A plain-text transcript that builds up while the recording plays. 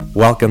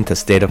Welcome to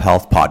State of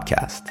Health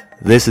Podcast.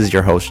 This is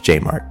your host, J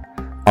Mart.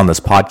 On this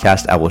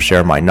podcast, I will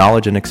share my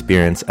knowledge and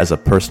experience as a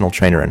personal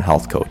trainer and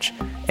health coach,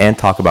 and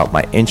talk about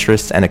my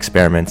interests and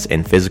experiments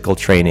in physical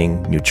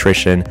training,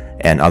 nutrition,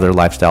 and other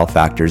lifestyle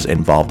factors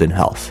involved in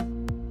health.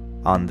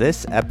 On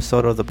this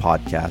episode of the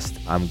podcast,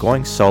 I'm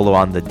going solo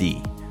on the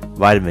D,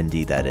 vitamin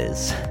D that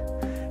is.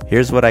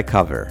 Here's what I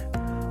cover.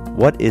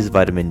 What is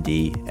vitamin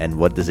D and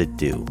what does it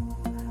do?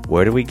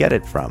 Where do we get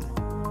it from?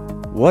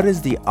 What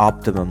is the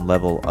optimum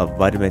level of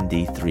vitamin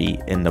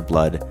D3 in the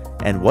blood,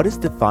 and what is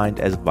defined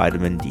as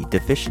vitamin D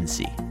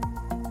deficiency?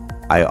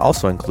 I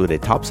also include a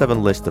top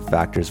 7 list of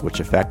factors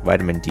which affect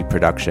vitamin D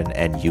production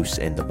and use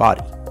in the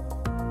body.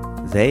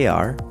 They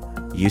are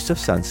use of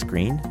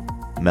sunscreen,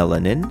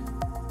 melanin,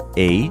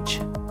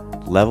 age,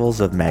 levels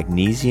of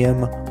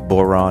magnesium,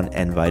 boron,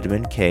 and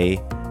vitamin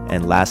K,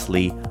 and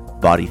lastly,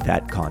 body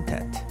fat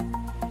content.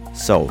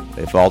 So,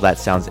 if all that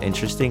sounds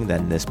interesting,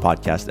 then this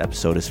podcast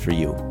episode is for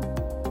you.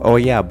 Oh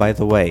yeah, by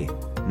the way,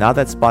 now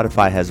that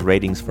Spotify has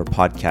ratings for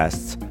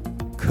podcasts,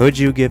 could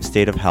you give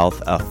State of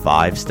Health a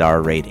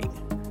 5-star rating?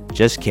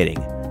 Just kidding.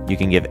 You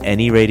can give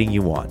any rating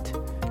you want.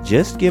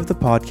 Just give the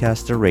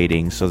podcast a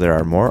rating so there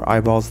are more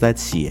eyeballs that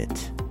see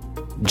it.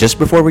 Just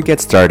before we get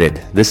started,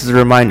 this is a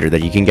reminder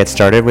that you can get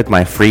started with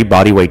my free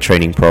bodyweight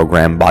training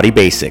program, Body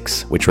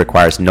Basics, which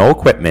requires no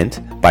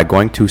equipment, by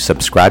going to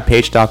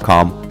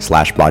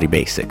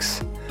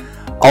subscribepage.com/bodybasics.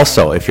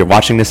 Also, if you're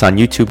watching this on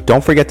YouTube,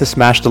 don't forget to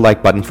smash the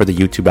like button for the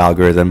YouTube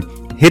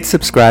algorithm, hit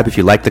subscribe if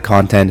you like the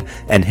content,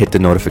 and hit the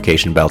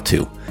notification bell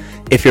too.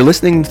 If you're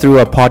listening through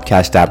a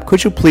podcast app,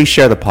 could you please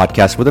share the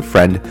podcast with a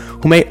friend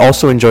who may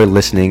also enjoy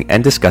listening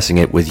and discussing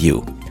it with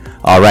you?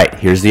 Alright,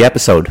 here's the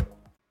episode.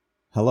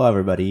 Hello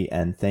everybody,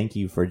 and thank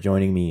you for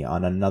joining me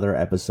on another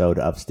episode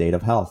of State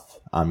of Health.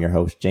 I'm your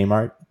host, J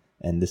Mart,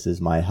 and this is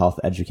my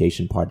health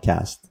education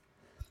podcast.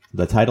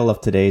 The title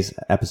of today's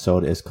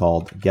episode is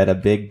called Get a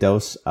Big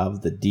Dose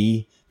of the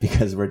D,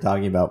 because we're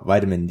talking about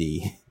vitamin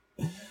D.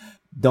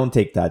 Don't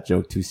take that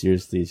joke too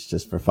seriously, it's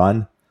just for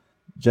fun.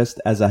 Just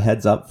as a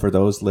heads up for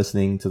those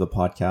listening to the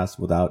podcast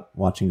without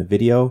watching the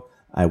video,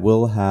 I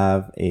will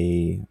have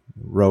a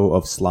row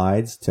of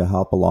slides to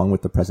help along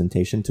with the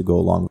presentation to go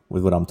along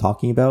with what I'm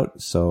talking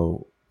about.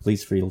 So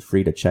please feel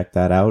free to check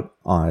that out.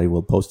 I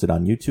will post it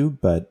on YouTube,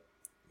 but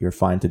you're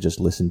fine to just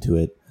listen to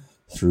it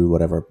through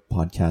whatever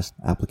podcast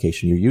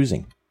application you're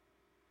using.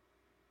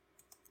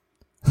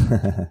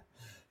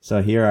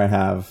 So here I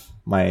have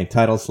my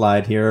title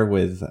slide here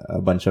with a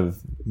bunch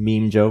of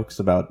meme jokes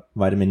about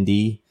vitamin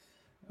D.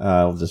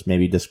 I'll just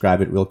maybe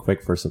describe it real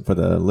quick for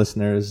the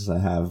listeners. I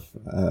have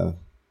a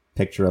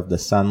picture of the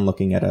sun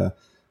looking at a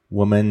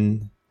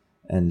woman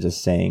and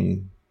just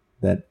saying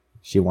that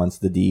she wants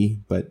the D,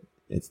 but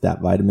it's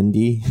that vitamin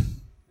D.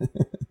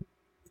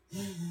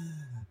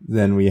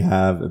 Then we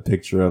have a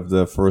picture of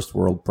the first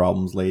world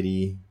problems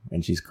lady,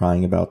 and she's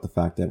crying about the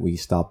fact that we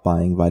stopped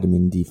buying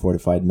vitamin D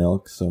fortified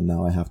milk, so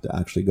now I have to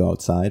actually go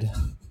outside.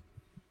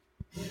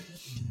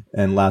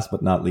 And last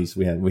but not least,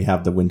 we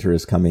have the winter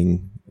is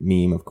coming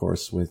meme, of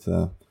course, with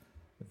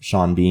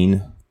Sean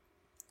Bean.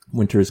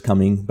 Winter is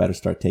coming, better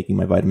start taking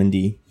my vitamin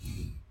D.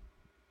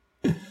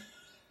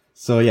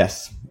 So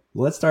yes,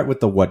 let's start with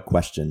the what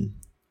question.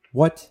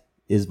 What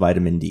is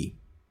vitamin D?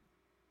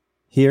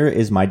 Here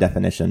is my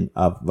definition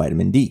of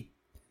vitamin D.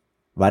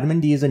 Vitamin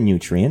D is a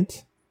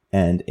nutrient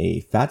and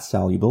a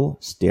fat-soluble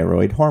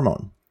steroid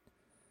hormone.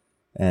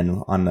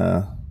 And on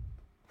the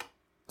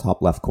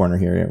top left corner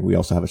here, we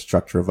also have a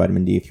structure of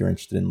vitamin D if you're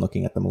interested in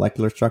looking at the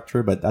molecular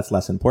structure, but that's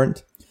less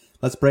important.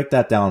 Let's break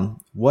that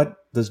down. What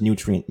does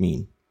nutrient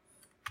mean?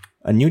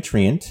 A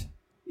nutrient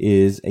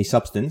is a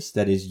substance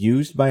that is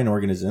used by an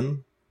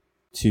organism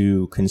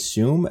to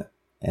consume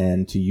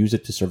and to use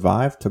it to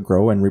survive, to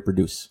grow, and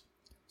reproduce.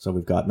 So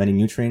we've got many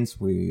nutrients.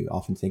 We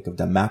often think of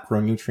the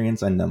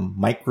macronutrients and the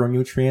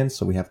micronutrients.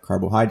 So we have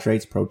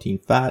carbohydrates, protein,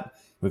 fat.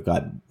 We've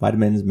got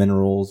vitamins,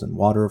 minerals, and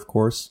water, of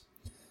course.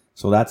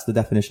 So that's the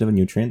definition of a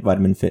nutrient.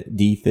 Vitamin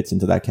D fits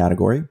into that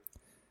category.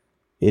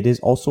 It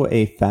is also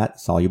a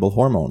fat-soluble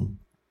hormone.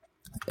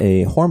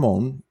 A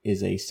hormone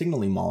is a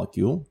signaling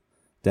molecule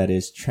that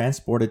is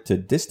transported to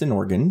distant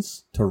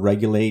organs to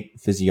regulate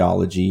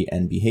physiology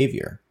and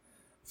behavior.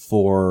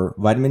 For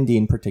vitamin D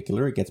in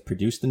particular, it gets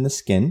produced in the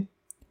skin,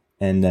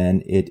 and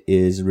then it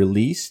is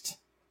released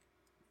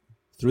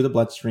through the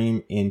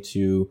bloodstream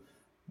into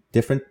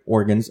different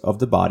organs of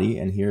the body.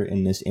 And here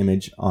in this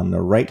image on the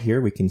right here,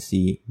 we can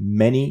see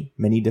many,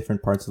 many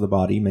different parts of the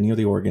body, many of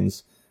the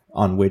organs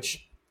on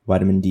which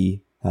vitamin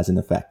D has an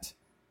effect.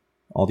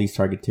 All these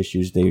target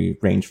tissues, they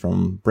range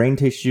from brain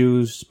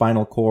tissues,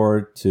 spinal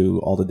cord, to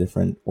all the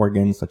different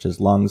organs such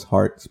as lungs,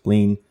 heart,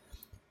 spleen,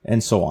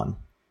 and so on.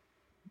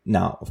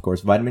 Now, of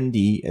course, vitamin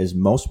D is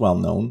most well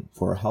known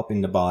for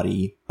helping the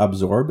body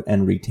absorb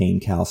and retain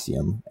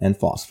calcium and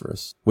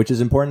phosphorus, which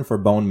is important for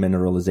bone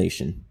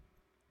mineralization.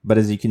 But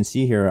as you can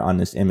see here on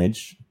this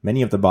image,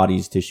 many of the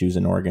body's tissues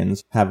and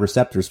organs have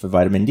receptors for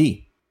vitamin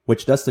D,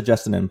 which does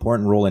suggest an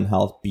important role in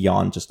health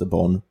beyond just the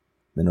bone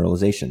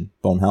mineralization,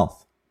 bone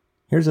health.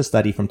 Here's a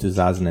study from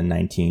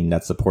 2019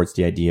 that supports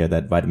the idea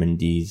that vitamin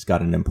D's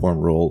got an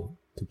important role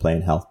to play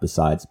in health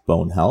besides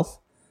bone health.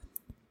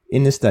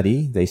 In this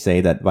study, they say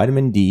that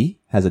vitamin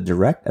D has a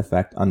direct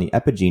effect on the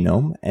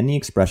epigenome and the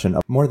expression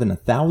of more than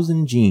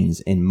 1,000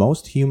 genes in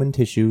most human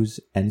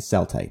tissues and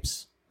cell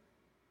types.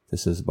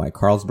 This is by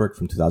Carlsberg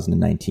from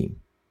 2019.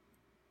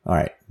 All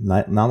right,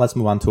 now let's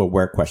move on to a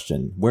where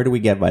question. Where do we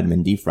get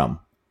vitamin D from?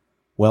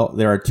 Well,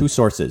 there are two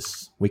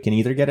sources. We can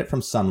either get it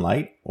from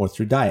sunlight or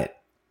through diet.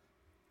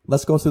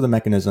 Let's go through the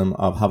mechanism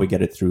of how we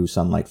get it through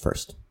sunlight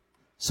first.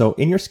 So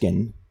in your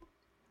skin,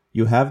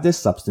 you have this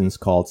substance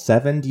called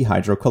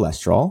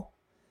 7-dehydrocholesterol,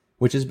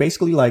 which is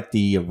basically like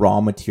the raw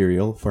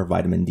material for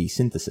vitamin D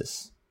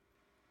synthesis.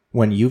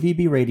 When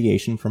UVB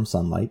radiation from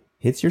sunlight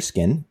hits your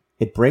skin,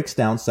 it breaks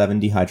down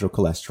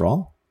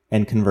 7-dehydrocholesterol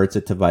and converts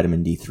it to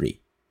vitamin D3,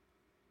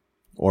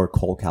 or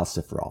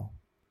cholecalciferol.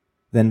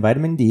 Then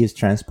vitamin D is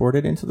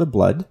transported into the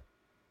blood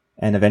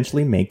and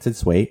eventually makes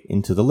its way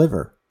into the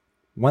liver.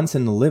 Once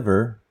in the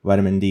liver,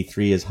 vitamin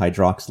D3 is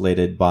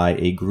hydroxylated by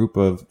a group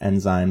of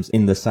enzymes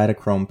in the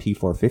cytochrome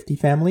P450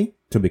 family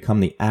to become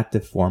the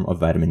active form of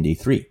vitamin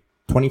D3.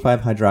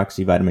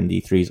 25-hydroxyvitamin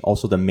D3 is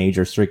also the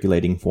major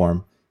circulating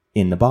form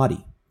in the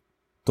body.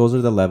 Those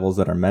are the levels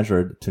that are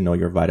measured to know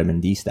your vitamin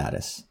D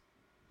status.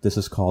 This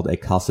is called a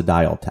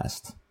calcidiol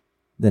test.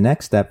 The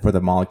next step for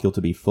the molecule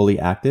to be fully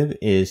active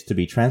is to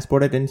be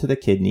transported into the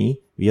kidney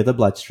via the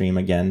bloodstream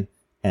again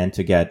and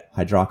to get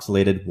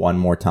hydroxylated one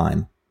more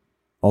time.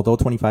 Although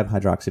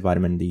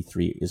 25-hydroxyvitamin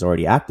D3 is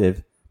already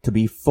active, to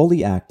be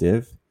fully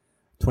active,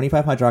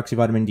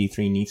 25-hydroxyvitamin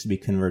D3 needs to be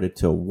converted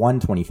to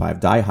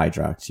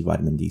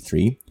 1,25-dihydroxyvitamin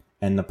D3,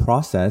 and the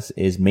process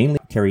is mainly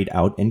carried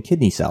out in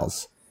kidney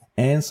cells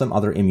and some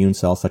other immune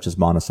cells such as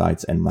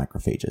monocytes and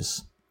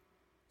macrophages.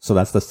 So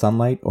that's the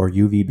sunlight or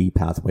UVB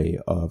pathway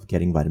of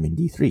getting vitamin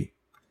D3.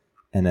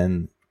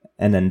 And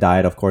then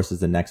diet, of course,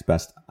 is the next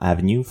best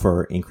avenue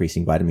for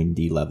increasing vitamin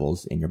D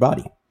levels in your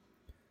body.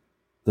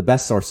 The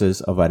best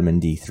sources of vitamin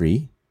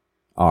D3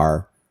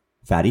 are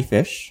fatty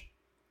fish,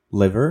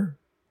 liver,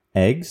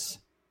 eggs,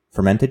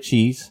 fermented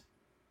cheese,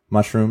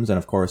 mushrooms, and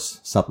of course,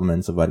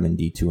 supplements of vitamin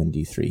D2 and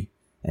D3,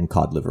 and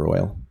cod liver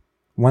oil.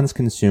 Once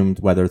consumed,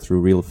 whether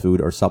through real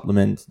food or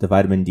supplement, the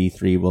vitamin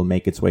D3 will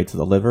make its way to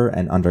the liver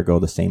and undergo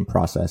the same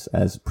process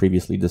as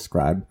previously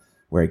described,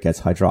 where it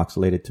gets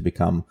hydroxylated to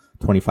become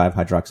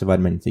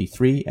 25-hydroxyvitamin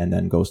D3 and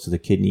then goes to the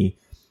kidney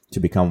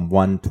to become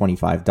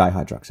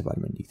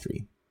 1,25-dihydroxyvitamin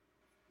D3.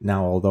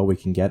 Now, although we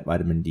can get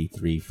vitamin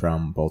D3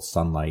 from both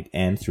sunlight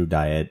and through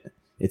diet,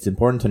 it's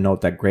important to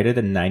note that greater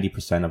than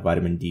 90% of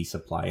vitamin D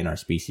supply in our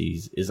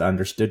species is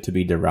understood to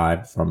be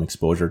derived from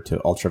exposure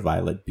to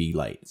ultraviolet B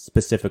light,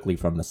 specifically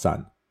from the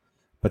sun.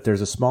 But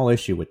there's a small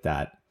issue with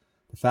that.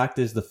 The fact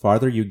is, the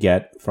farther you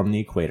get from the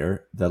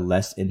equator, the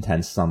less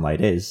intense sunlight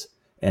is,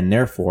 and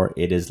therefore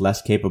it is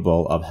less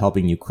capable of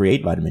helping you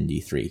create vitamin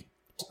D3.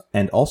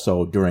 And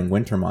also, during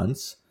winter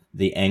months,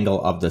 the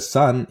angle of the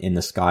sun in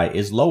the sky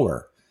is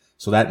lower.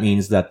 So that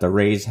means that the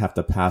rays have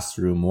to pass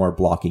through more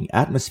blocking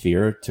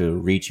atmosphere to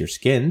reach your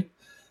skin,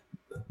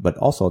 but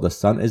also the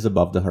sun is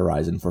above the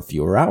horizon for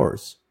fewer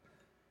hours.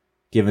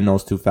 Given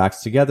those two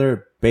facts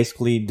together,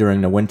 basically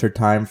during the winter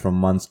time from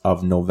months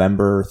of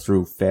November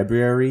through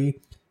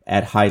February,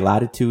 at high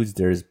latitudes,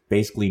 there's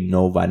basically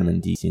no vitamin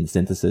D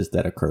synthesis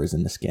that occurs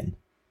in the skin.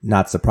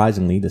 Not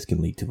surprisingly, this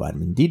can lead to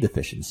vitamin D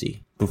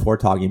deficiency. Before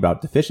talking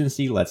about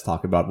deficiency, let's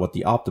talk about what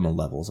the optimal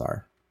levels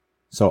are.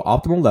 So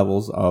optimal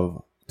levels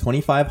of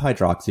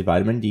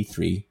 25-hydroxyvitamin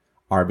D3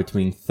 are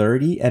between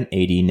 30 and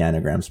 80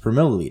 nanograms per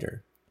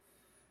milliliter.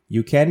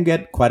 You can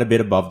get quite a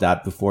bit above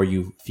that before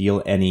you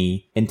feel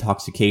any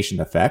intoxication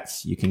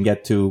effects. You can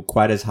get to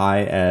quite as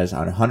high as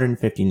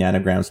 150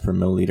 nanograms per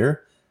milliliter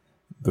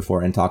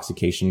before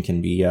intoxication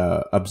can be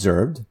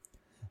observed.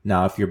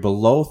 Now, if you're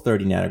below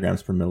 30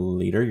 nanograms per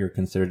milliliter, you're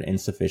considered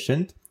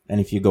insufficient.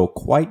 And if you go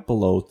quite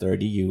below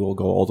 30, you will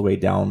go all the way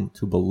down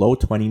to below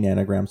 20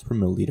 nanograms per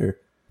milliliter.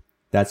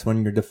 That's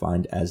when you're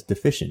defined as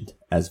deficient,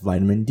 as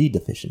vitamin D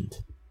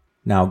deficient.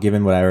 Now,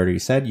 given what I already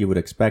said, you would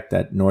expect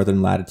that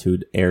northern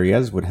latitude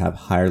areas would have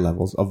higher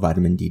levels of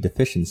vitamin D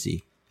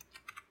deficiency.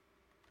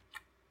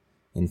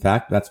 In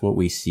fact, that's what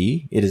we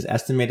see. It is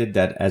estimated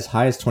that as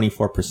high as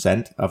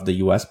 24% of the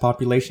US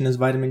population is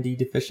vitamin D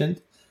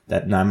deficient.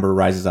 That number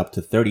rises up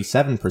to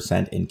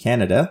 37% in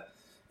Canada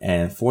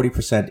and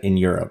 40% in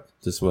Europe.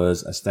 This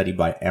was a study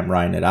by M.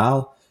 Ryan et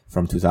al.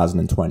 From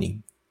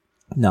 2020.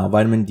 Now,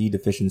 vitamin D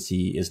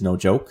deficiency is no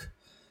joke.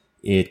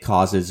 It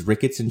causes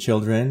rickets in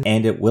children,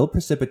 and it will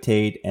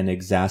precipitate and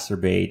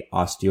exacerbate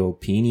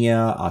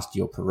osteopenia,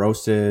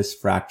 osteoporosis,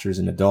 fractures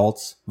in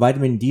adults.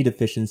 Vitamin D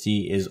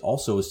deficiency is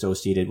also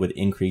associated with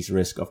increased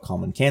risk of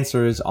common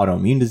cancers,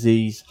 autoimmune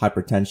disease,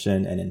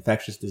 hypertension, and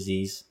infectious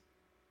disease.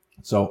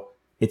 So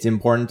it's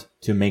important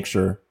to make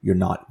sure you're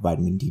not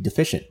vitamin D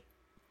deficient.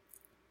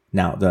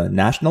 Now, the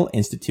National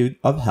Institute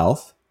of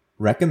Health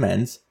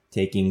recommends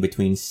taking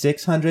between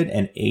 600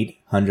 and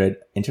 800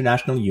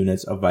 international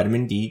units of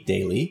vitamin D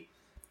daily,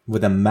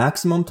 with a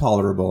maximum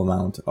tolerable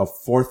amount of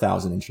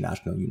 4,000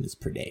 international units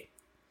per day.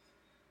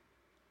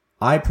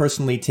 I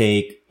personally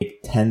take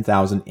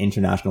 10,000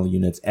 international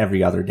units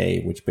every other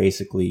day, which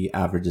basically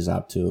averages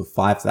out to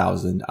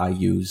 5,000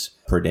 IUs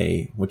per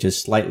day, which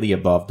is slightly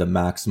above the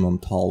maximum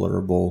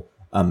tolerable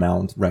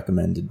amount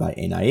recommended by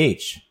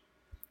NIH.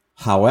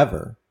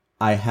 However,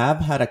 I have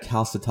had a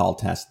calcitol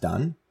test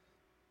done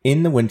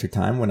in the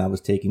wintertime when I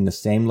was taking the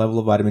same level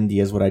of vitamin D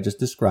as what I just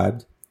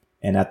described.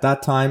 And at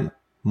that time,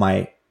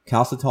 my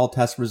calcitol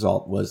test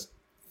result was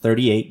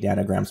 38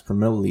 nanograms per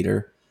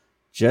milliliter,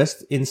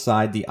 just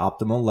inside the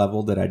optimal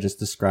level that I just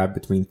described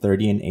between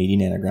 30 and 80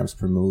 nanograms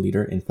per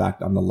milliliter, in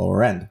fact, on the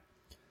lower end.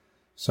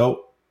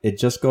 So it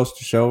just goes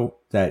to show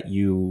that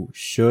you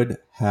should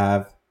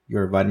have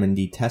your vitamin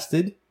D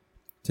tested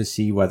to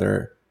see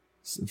whether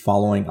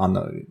following on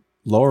the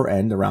lower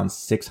end, around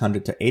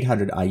 600 to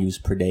 800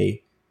 IUs per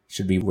day,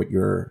 should be what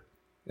you're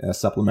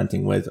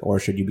supplementing with, or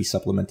should you be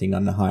supplementing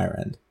on the higher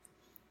end?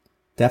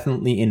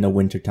 Definitely in the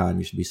wintertime,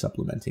 you should be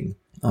supplementing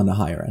on the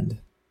higher end.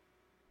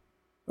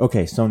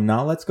 Okay, so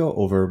now let's go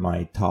over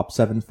my top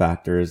 7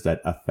 factors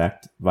that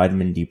affect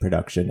vitamin D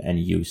production and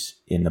use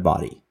in the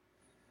body.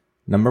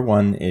 Number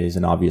 1 is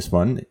an obvious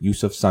one.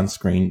 Use of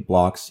sunscreen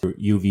blocks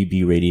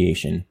UVB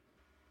radiation.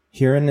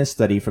 Here in this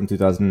study from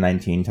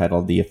 2019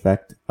 titled The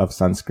Effect of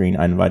Sunscreen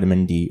on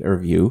Vitamin D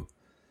Review,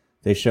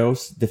 they show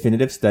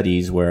definitive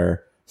studies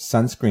where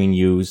sunscreen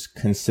use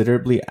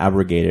considerably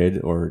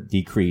abrogated or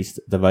decreased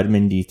the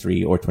vitamin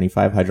D3 or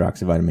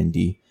 25-hydroxyvitamin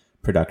D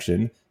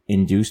production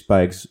induced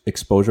by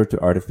exposure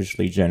to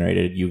artificially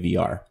generated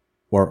UVR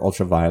or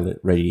ultraviolet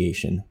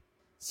radiation.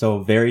 So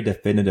very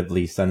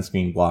definitively,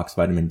 sunscreen blocks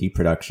vitamin D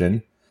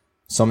production.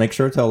 So make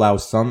sure to allow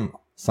some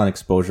sun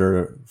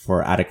exposure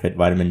for adequate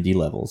vitamin D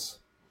levels.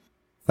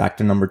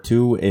 Factor number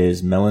 2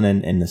 is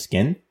melanin in the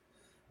skin.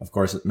 Of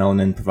course,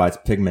 melanin provides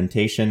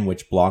pigmentation,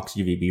 which blocks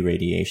UVB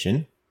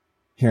radiation.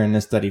 Here in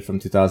this study from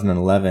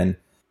 2011,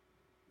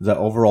 the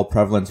overall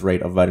prevalence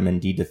rate of vitamin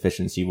D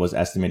deficiency was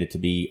estimated to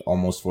be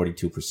almost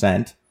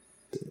 42%.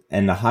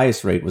 And the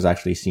highest rate was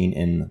actually seen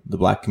in the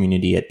Black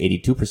community at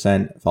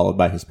 82%, followed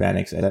by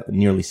Hispanics at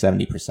nearly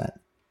 70%.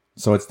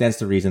 So it stands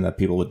to reason that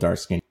people with dark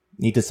skin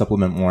need to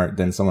supplement more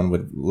than someone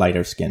with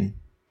lighter skin.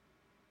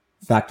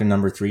 Factor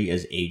number 3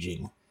 is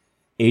aging.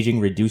 Aging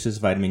reduces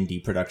vitamin D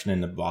production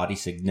in the body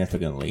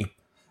significantly.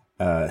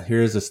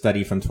 Here's a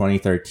study from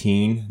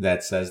 2013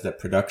 that says that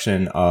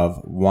production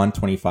of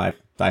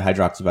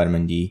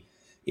 1,25-dihydroxyvitamin D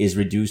is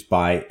reduced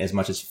by as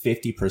much as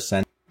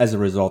 50% as a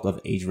result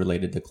of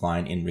age-related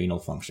decline in renal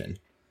function.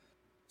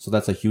 So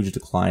that's a huge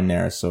decline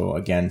there. So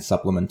again,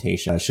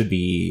 supplementation should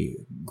be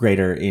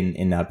greater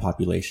in that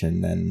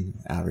population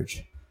than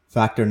average.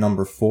 Factor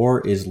number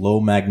 4 is low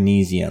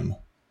magnesium.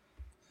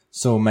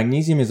 So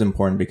magnesium is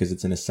important because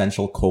it's an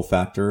essential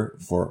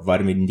cofactor for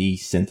vitamin D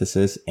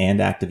synthesis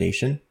and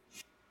activation.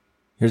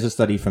 Here's a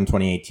study from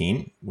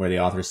 2018 where the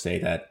authors say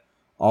that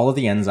all of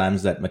the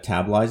enzymes that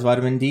metabolize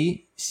vitamin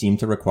D seem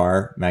to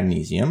require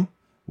magnesium,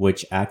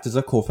 which acts as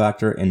a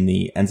cofactor in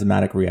the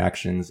enzymatic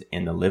reactions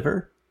in the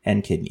liver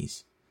and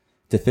kidneys.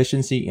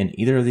 Deficiency in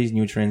either of these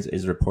nutrients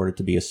is reported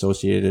to be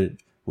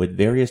associated with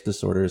various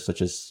disorders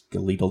such as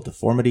skeletal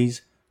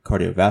deformities,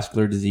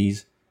 cardiovascular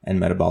disease, and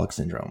metabolic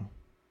syndrome.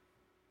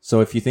 So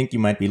if you think you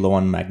might be low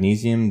on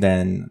magnesium,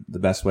 then the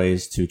best way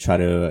is to try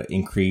to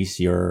increase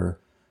your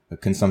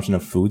consumption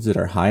of foods that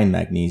are high in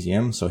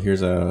magnesium. So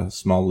here's a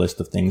small list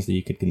of things that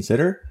you could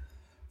consider.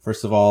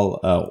 First of all,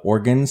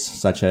 organs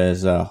such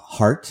as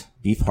heart,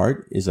 beef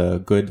heart is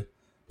a good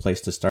place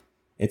to start.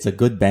 It's a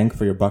good bang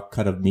for your buck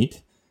cut of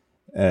meat.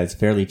 It's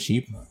fairly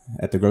cheap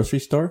at the grocery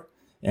store,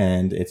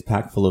 and it's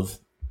packed full of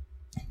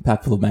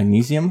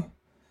magnesium.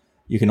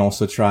 You can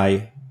also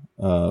try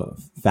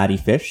fatty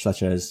fish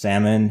such as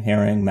salmon,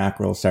 herring,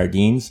 mackerel,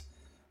 sardines.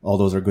 All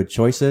those are good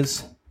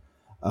choices.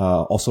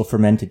 Also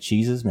fermented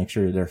cheeses. Make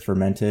sure they're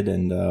fermented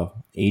and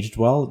aged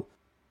well.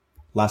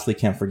 Lastly,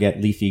 can't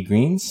forget leafy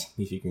greens.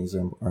 Leafy greens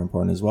are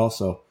important as well.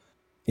 So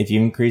if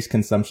you increase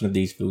consumption of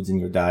these foods in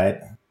your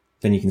diet,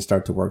 then you can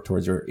start to work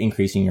towards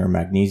increasing your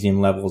magnesium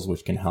levels,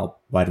 which can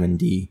help vitamin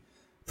D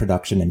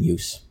production and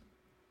use.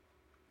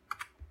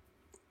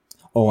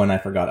 Oh, and I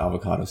forgot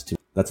avocados too.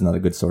 That's another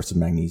good source of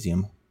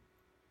magnesium.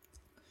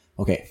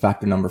 Okay,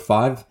 factor number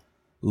 5,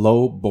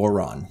 low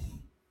boron.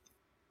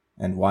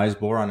 And why is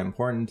boron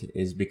important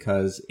is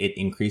because it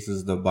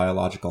increases the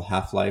biological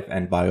half-life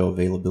and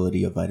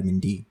bioavailability of vitamin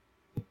D.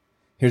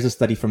 Here's a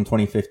study from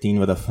 2015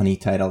 with a funny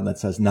title that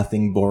says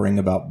nothing boring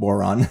about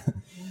boron,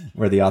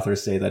 where the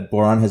authors say that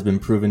boron has been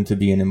proven to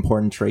be an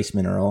important trace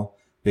mineral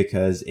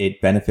because it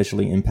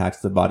beneficially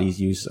impacts the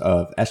body's use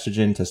of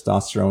estrogen,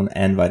 testosterone,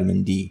 and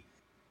vitamin D.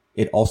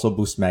 It also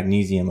boosts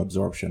magnesium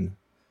absorption,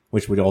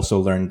 which we also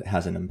learned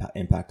has an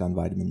impact on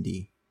vitamin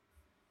D.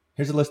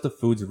 Here's a list of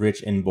foods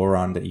rich in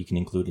boron that you can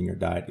include in your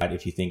diet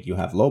if you think you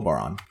have low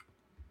boron.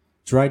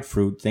 Dried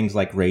fruit, things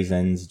like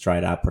raisins,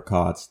 dried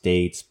apricots,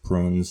 dates,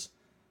 prunes,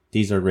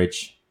 these are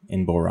rich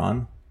in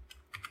boron.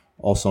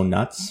 Also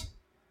nuts,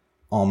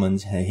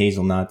 almonds,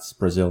 hazelnuts,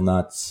 Brazil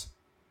nuts,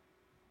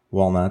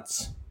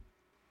 walnuts.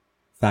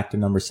 Factor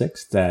number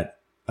 6 that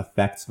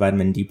affects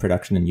vitamin D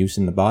production and use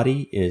in the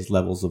body is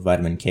levels of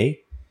vitamin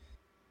K.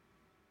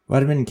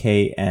 Vitamin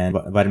K and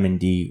vitamin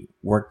D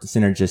work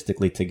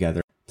synergistically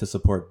together to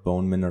support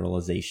bone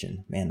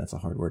mineralization. Man, that's a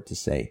hard word to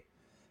say.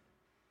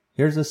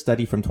 Here's a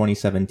study from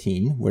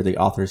 2017 where the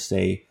authors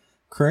say,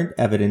 current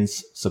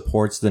evidence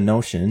supports the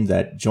notion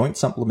that joint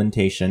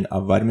supplementation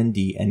of vitamin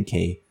D and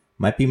K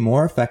might be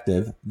more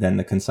effective than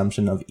the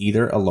consumption of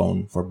either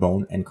alone for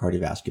bone and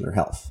cardiovascular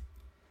health.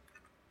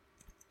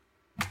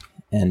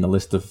 And the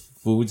list of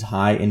foods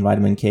high in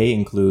vitamin K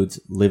includes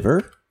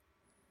liver,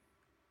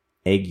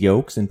 egg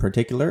yolks in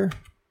particular,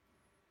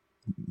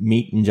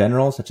 meat in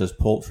general, such as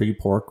poultry,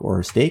 pork,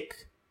 or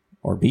steak,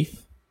 or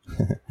beef,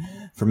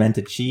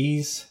 fermented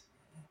cheese,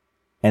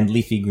 and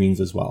leafy greens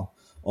as well.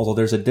 Although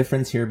there's a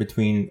difference here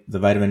between the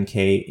vitamin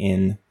K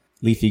in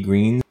leafy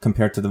greens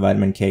compared to the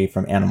vitamin K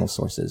from animal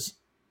sources.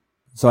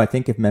 So I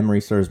think if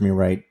memory serves me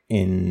right,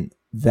 in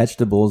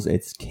vegetables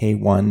it's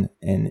K1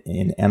 and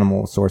in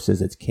animal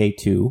sources it's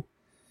K2.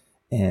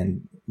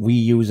 And we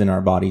use in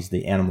our bodies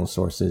the animal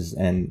sources,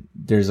 and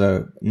there's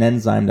an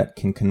enzyme that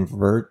can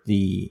convert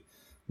the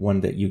one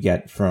that you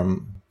get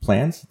from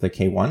plants, the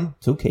K1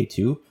 to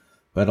K2,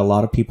 but a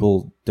lot of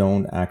people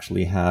don't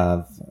actually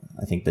have,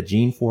 I think, the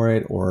gene for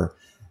it, or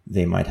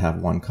they might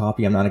have one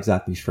copy. I'm not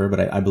exactly sure,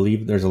 but I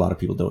believe there's a lot of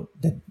people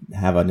that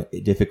have a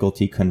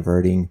difficulty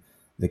converting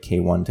the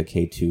K1 to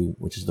K2,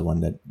 which is the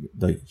one that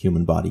the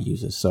human body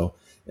uses. So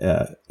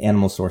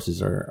animal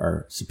sources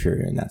are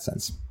superior in that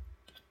sense.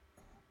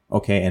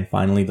 Okay, and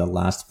finally, the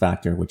last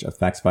factor which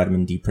affects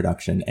vitamin D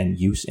production and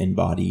use in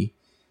body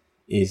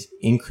is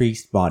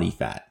increased body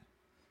fat.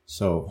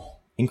 So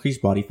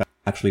increased body fat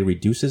actually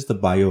reduces the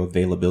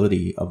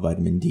bioavailability of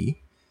vitamin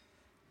D.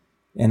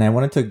 And I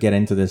wanted to get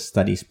into this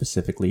study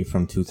specifically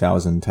from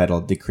 2000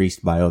 titled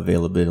Decreased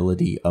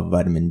Bioavailability of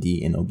Vitamin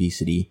D in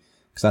Obesity,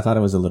 because I thought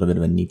it was a little bit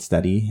of a neat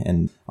study,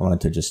 and I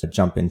wanted to just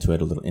jump into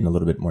it in a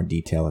little bit more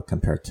detail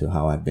compared to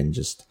how I've been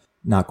just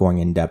not going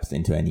in depth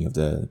into any of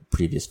the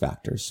previous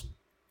factors.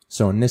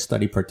 So in this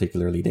study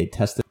particularly, they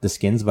tested the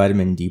skin's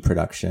vitamin D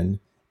production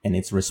and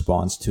its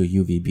response to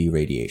UVB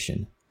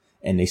radiation.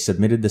 And they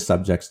submitted the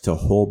subjects to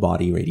whole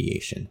body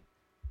radiation.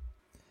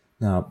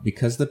 Now,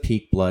 because the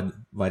peak blood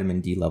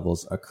vitamin D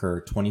levels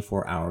occur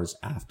 24 hours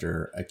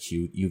after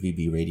acute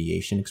UVB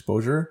radiation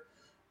exposure,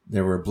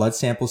 there were blood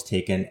samples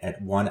taken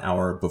at 1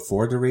 hour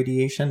before the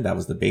radiation, that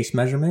was the base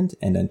measurement,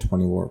 and then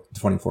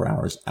 24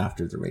 hours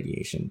after the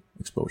radiation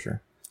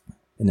exposure.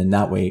 And in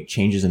that way,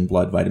 changes in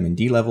blood vitamin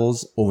D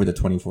levels over the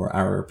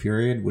 24-hour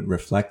period would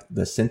reflect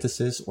the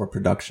synthesis or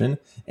production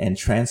and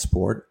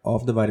transport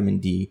of the vitamin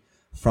D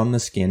from the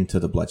skin to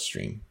the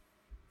bloodstream.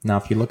 Now,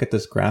 if you look at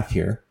this graph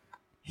here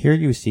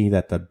you see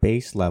that the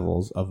base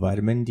levels of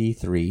vitamin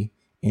D3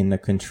 in the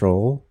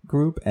control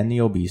group and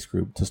the obese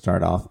group to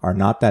start off are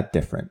not that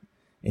different.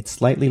 It's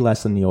slightly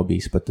less in the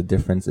obese, but the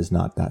difference is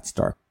not that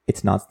stark.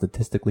 It's not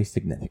statistically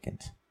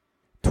significant.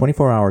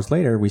 24 hours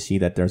later, we see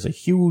that there's a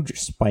huge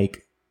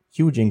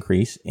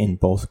increase in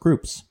both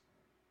groups.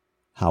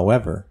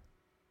 However,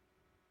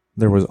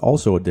 there was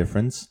also a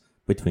difference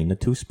between the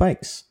two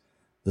spikes.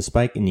 The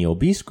spike in the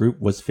obese group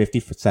was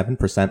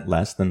 57%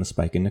 less than the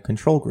spike in the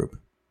control group.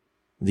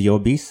 The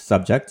obese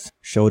subjects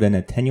showed an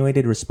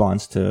attenuated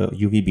response to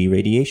UVB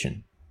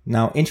radiation.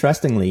 Now,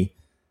 interestingly,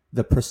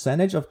 the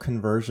percentage of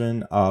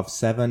conversion of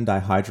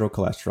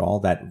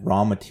 7-dihydrocholesterol, that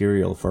raw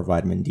material for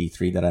vitamin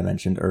D3 that I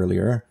mentioned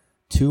earlier,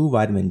 to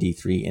vitamin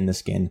D3 in the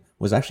skin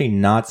was actually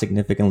not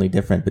significantly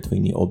different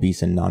between the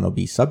obese and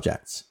non-obese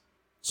subjects.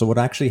 So what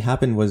actually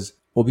happened was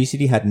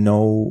obesity had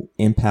no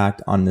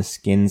impact on the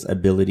skin's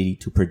ability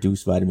to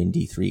produce vitamin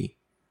D3,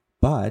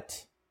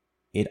 but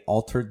it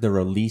altered the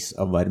release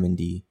of vitamin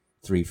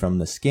D3 from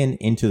the skin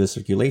into the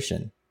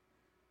circulation.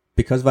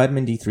 Because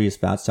vitamin D3 is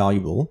fat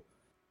soluble,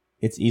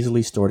 it's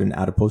easily stored in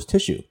adipose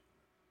tissue.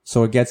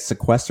 So it gets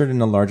sequestered in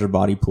the larger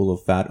body pool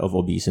of fat of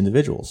obese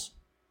individuals.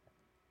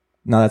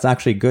 Now that's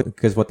actually good,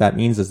 because what that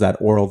means is that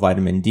oral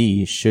vitamin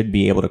D should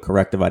be able to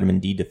correct the vitamin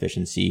D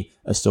deficiency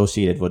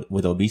associated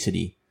with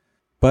obesity.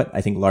 But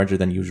I think larger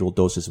than usual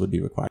doses would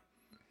be required.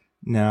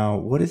 Now,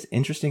 what is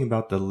interesting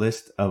about the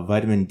list of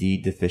vitamin D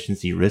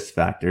deficiency risk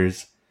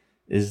factors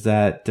is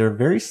that they're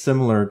very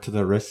similar to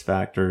the risk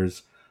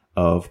factors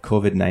of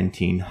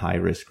COVID-19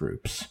 high-risk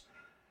groups.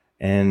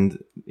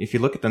 And if you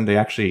look at them, they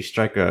actually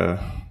strike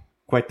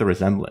quite the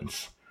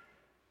resemblance.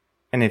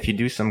 And if you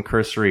do some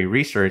cursory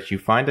research, you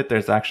find that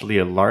there's actually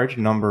a large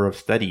number of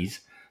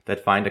studies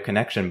that find a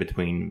connection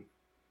between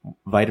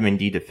vitamin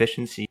D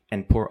deficiency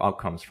and poor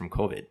outcomes from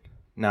COVID.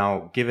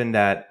 Now, given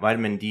that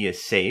vitamin D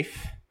is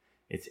safe,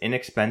 it's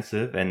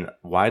inexpensive and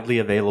widely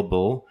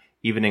available,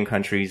 even in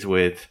countries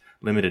with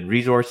limited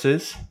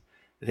resources,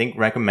 I think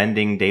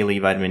recommending daily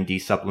vitamin D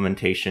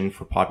supplementation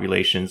for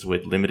populations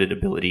with limited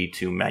ability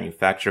to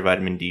manufacture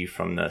vitamin D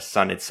from the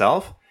sun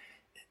itself,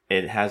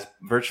 it has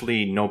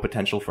virtually no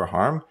potential for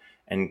harm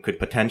and could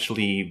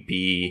potentially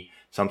be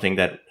something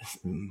that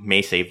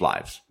may save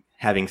lives.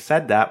 Having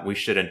said that, we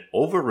shouldn't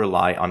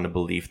over-rely on the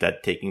belief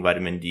that taking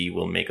vitamin D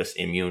will make us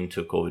immune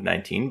to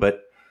COVID-19,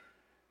 but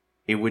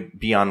it would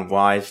be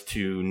unwise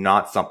to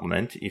not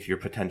supplement if you're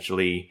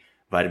potentially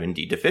vitamin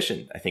D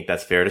deficient. I think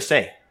that's fair to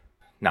say.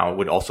 Now, it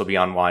would also be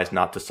unwise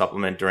not to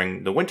supplement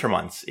during the winter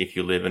months if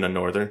you live in a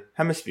northern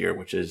hemisphere,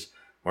 which is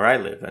where I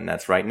live, and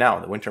that's right now,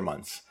 the winter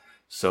months.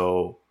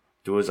 So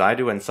do as I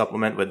do and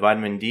supplement with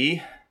vitamin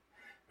D,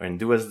 and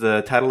do as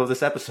the title of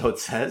this episode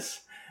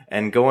says,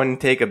 and go and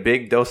take a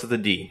big dose of the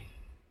D.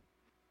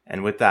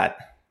 And with that,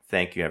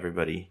 thank you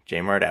everybody.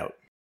 Jmart out.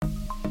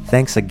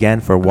 Thanks again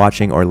for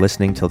watching or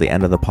listening till the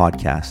end of the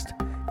podcast.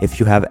 If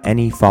you have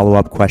any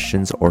follow-up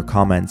questions or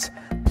comments,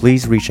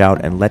 please reach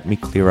out and let me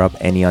clear up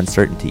any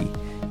uncertainty.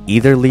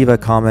 Either leave a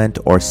comment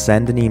or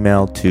send an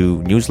email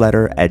to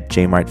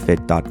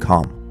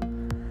newsletter@jmartfit.com.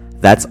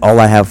 That's all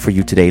I have for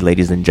you today,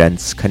 ladies and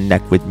gents.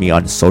 Connect with me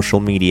on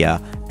social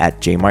media at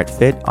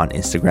jmartfit on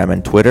Instagram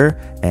and Twitter,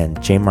 and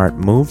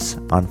jmartmoves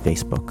on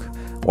Facebook.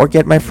 Or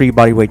get my free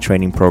bodyweight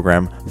training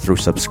program through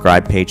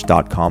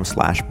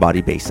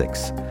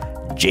subscribepage.com/bodybasics.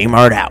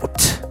 Jmart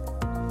out.